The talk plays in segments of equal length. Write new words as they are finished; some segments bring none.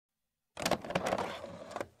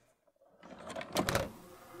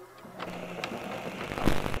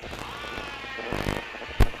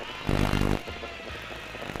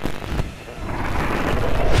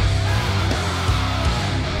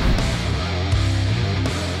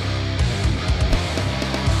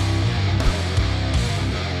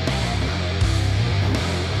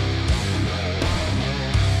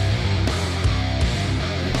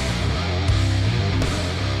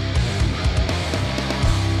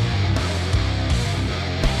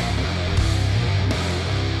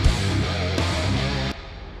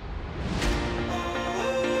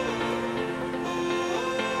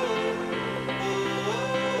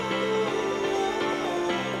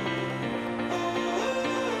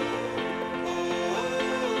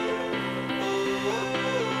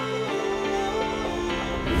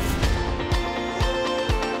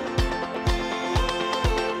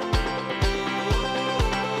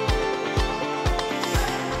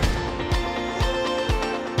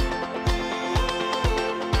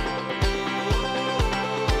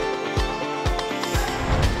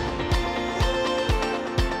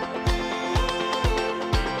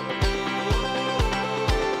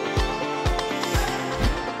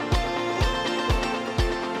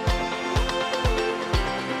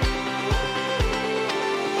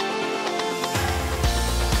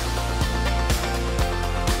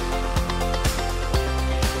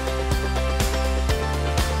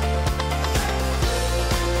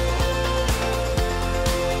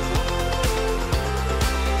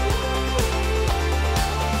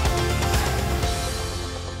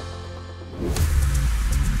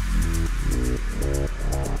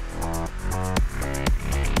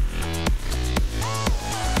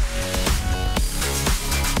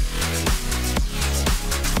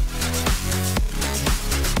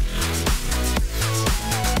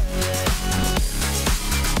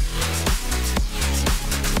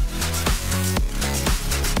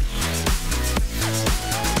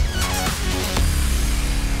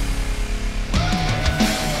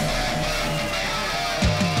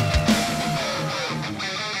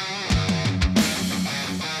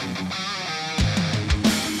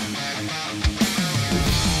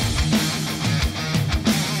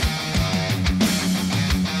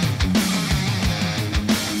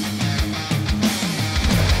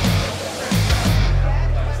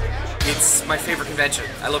favorite convention.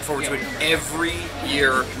 I look forward to it every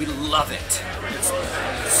year. We love it.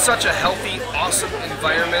 It's such a healthy, awesome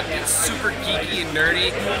environment. It's super geeky and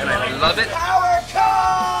nerdy, and I love it.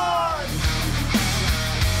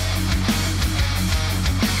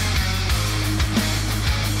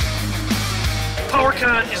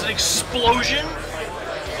 PowerCon is an explosion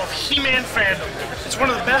of He-Man fandom. It's one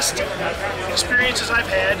of the best experiences I've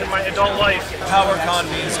had in my adult life. PowerCon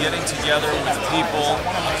means getting together with people,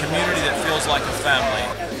 a community that feels like a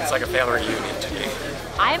family. It's like a family reunion to me.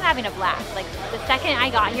 I am having a blast. Like, the second I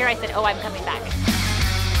got here, I said, oh, I'm coming back.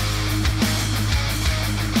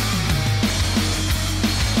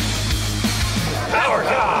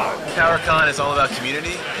 PowerCon is all about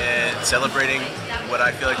community and celebrating what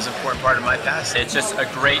I feel like is an important part of my past. It's just a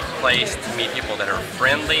great place to meet people that are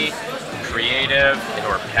friendly, creative, and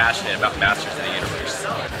who are passionate about Masters of the Universe.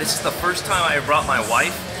 This is the first time I brought my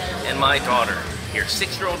wife and my daughter here,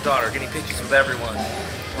 6-year-old daughter, getting pictures with everyone.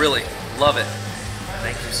 Really, love it.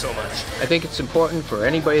 Thank you so much. I think it's important for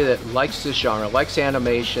anybody that likes this genre, likes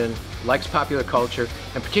animation, likes popular culture,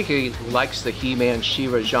 and particularly likes the He-Man,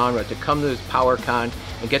 She-Ra genre to come to this PowerCon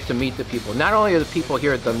and get to meet the people. Not only are the people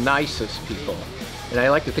here the nicest people, and I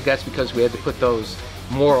like to think that's because we had to put those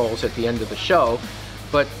morals at the end of the show,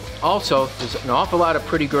 but also there's an awful lot of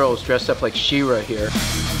pretty girls dressed up like She-Ra here.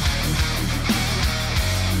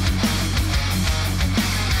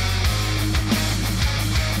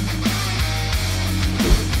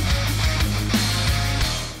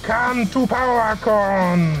 Come to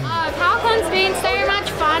PowerCon! PowerCon's been so much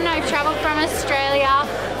fun. I've travelled from Australia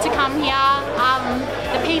to come here.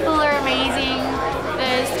 The people are amazing,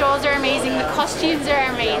 the stores are amazing, the costumes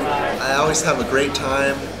are amazing. I always have a great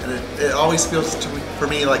time, and it always feels for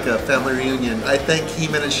me like a family reunion. I thank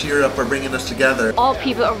He-Man and She-Ra for bringing us together. All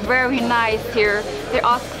people are very nice here. They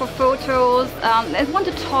ask for photos, they want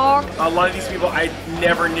to talk. A lot of these people I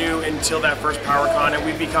never knew until that first PowerCon, and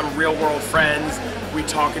we've become real world friends. We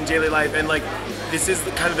talk in daily life, and like, this is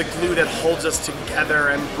the kind of the glue that holds us together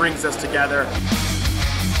and brings us together.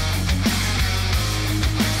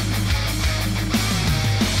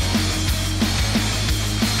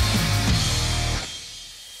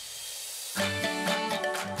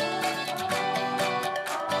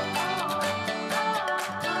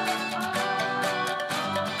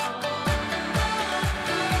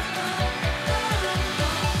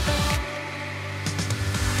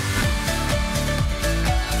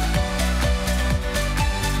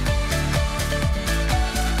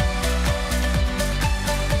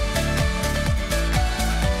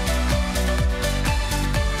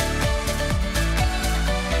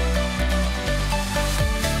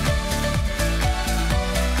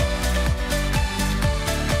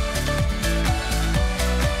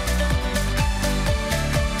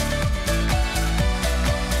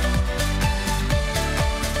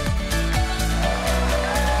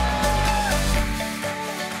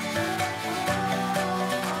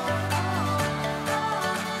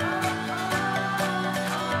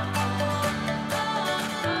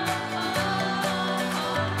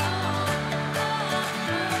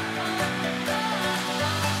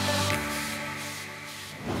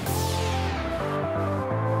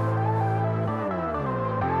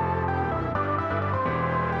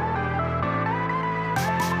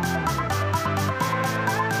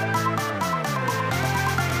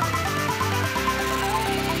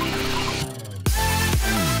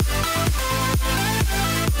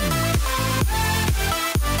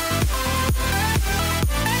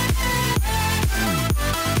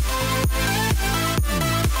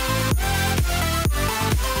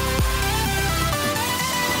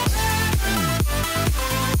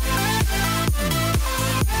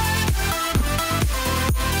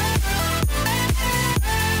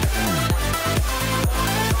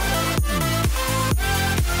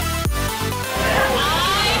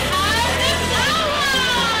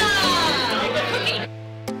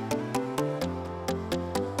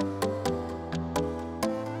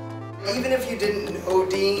 Even if you didn't know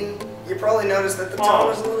Dean, you probably noticed that the tone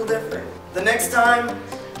was a little different. The next time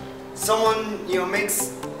someone,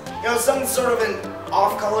 makes, some sort of an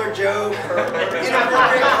off-color joke or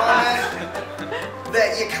inappropriate comment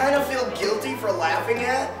that you kind of feel guilty for laughing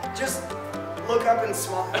at, just look up and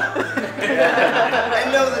smile.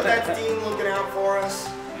 And know that that's Dean looking out for us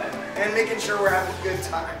and making sure we're having a good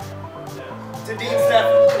time. To Dean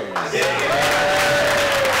Steph.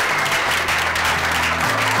 Yeah.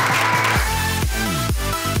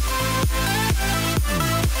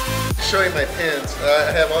 Show you my pins.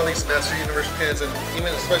 I have all these Master Universe pins, and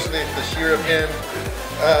even especially the She-Ra pin,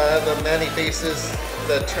 the Manny faces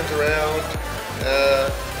that turns around.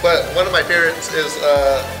 But one of my favorites is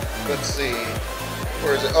let's see,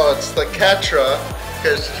 where is it? Oh, it's the Catra,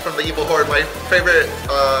 because from the Evil Horde. My favorite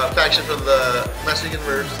faction from the Master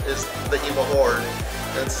Universe is the Evil Horde.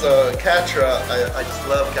 And so Catra, I just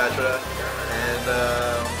love Catra. And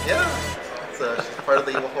yeah, it's part of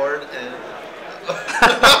the Evil Horde. And